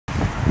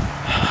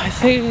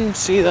think you can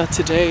see that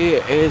today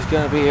is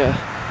going to be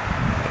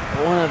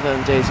one of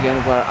them days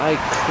again where I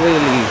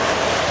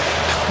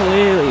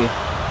clearly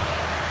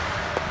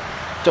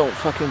don't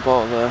fucking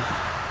bother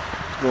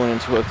going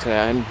into work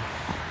today. I'm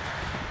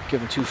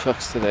giving two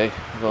fucks today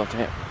about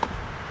it.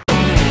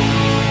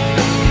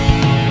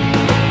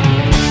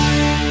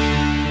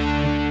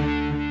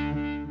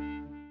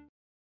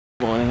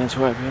 Morning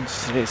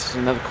interruptions. Today's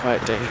another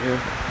quiet day here.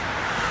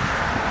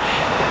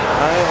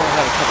 I only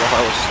had a couple of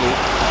hours sleep,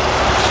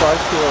 so I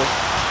feel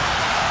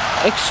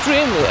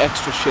extremely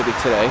extra shitty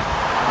today.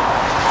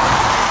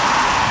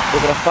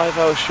 We've got a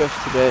 5-hour shift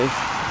today.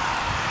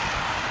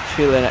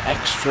 Feeling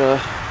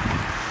extra.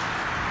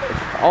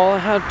 All I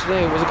had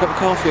today was a cup of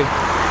coffee,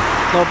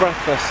 no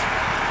breakfast.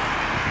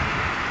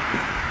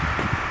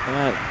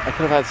 Man, I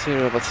could have had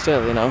cereal, but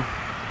still, you know,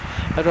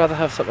 I'd rather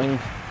have something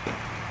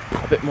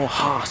a bit more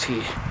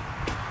hearty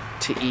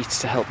to eat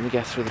to help me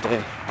get through the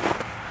day.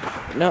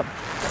 But no,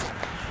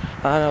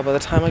 I know by the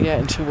time I get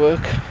into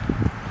work,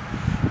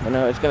 I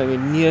know it's going to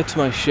be near to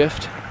my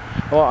shift.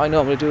 What I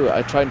normally do,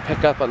 I try and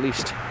pick up at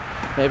least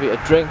maybe a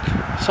drink,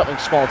 something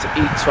small to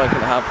eat, so I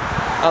can have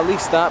at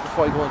least that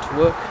before I go into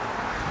work.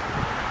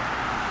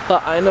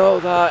 But I know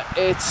that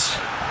it's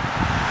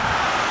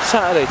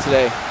Saturday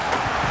today.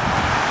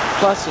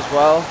 Plus as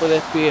well, with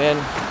it being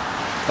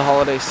the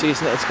holiday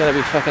season, it's going to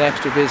be fucking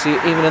extra busy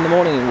even in the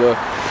morning in work.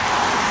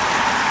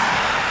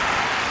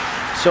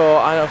 So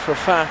I know for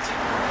a fact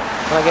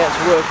when I get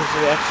into work it's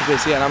going to be extra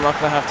busy and I'm not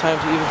going to have time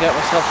to even get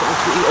myself something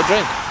to eat or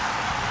drink.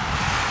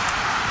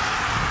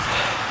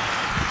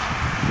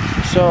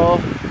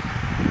 So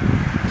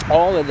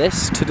all of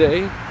this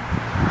today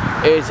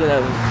is in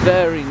a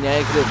very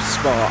negative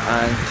spot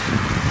and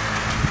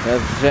a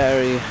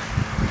very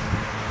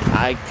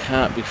I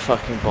can't be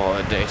fucking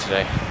bothered day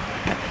today.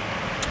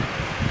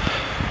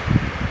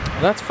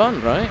 And that's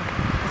fun, right?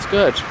 That's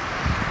good.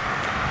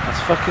 That's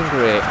fucking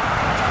great.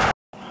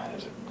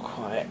 It's a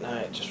quiet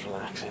night, just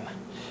relaxing.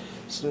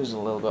 Snoozing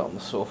a little bit on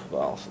the sofa, but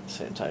also at the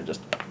same time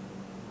just...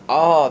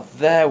 Oh,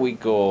 there we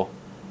go.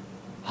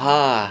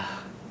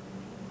 Ah,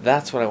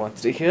 that's what I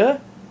wanted to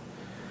hear.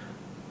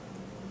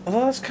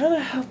 Although that's kind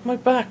of helped my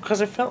back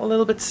because I felt a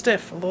little bit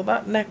stiff. Although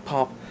that neck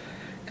pop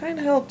kind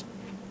of helped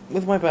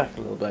with my back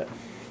a little bit.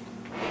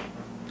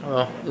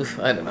 Oh, oof,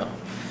 I don't know.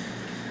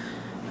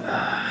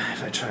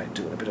 If I try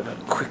doing a bit of a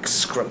quick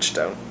scrunch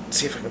down,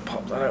 see if I can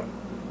pop that out.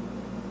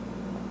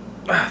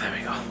 Ah, there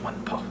we go,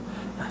 one pop.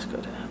 That's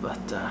good.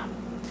 But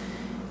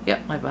yeah,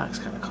 my back's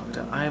kind of calmed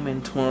down. I'm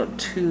in tomorrow at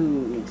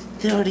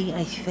 2:30,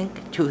 I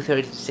think. 2:30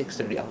 to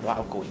 6:30.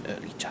 I'll go in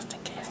early just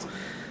in case.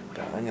 But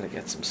I'm gonna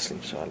get some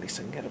sleep, so at least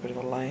I can get a bit of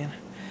a lie-in.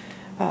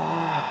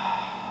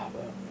 But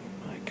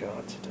my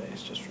God, today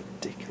is just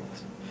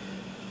ridiculous.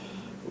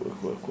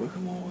 Work,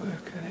 and more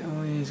work, and it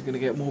only is going to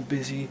get more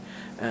busy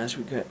as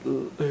we get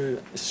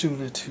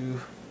sooner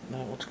to,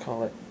 what to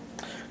call it,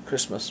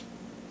 Christmas.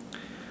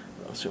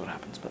 We'll see what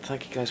happens, but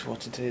thank you guys for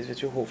watching today's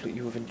video. Hopefully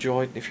you have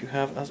enjoyed. If you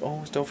have, as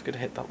always, don't forget to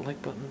hit that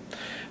like button.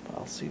 But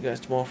I'll see you guys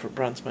tomorrow for a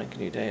brand spanking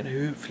new day, and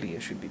hopefully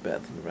it should be better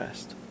than the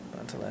rest.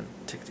 But until then,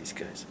 take it easy,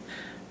 guys.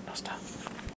 No stop.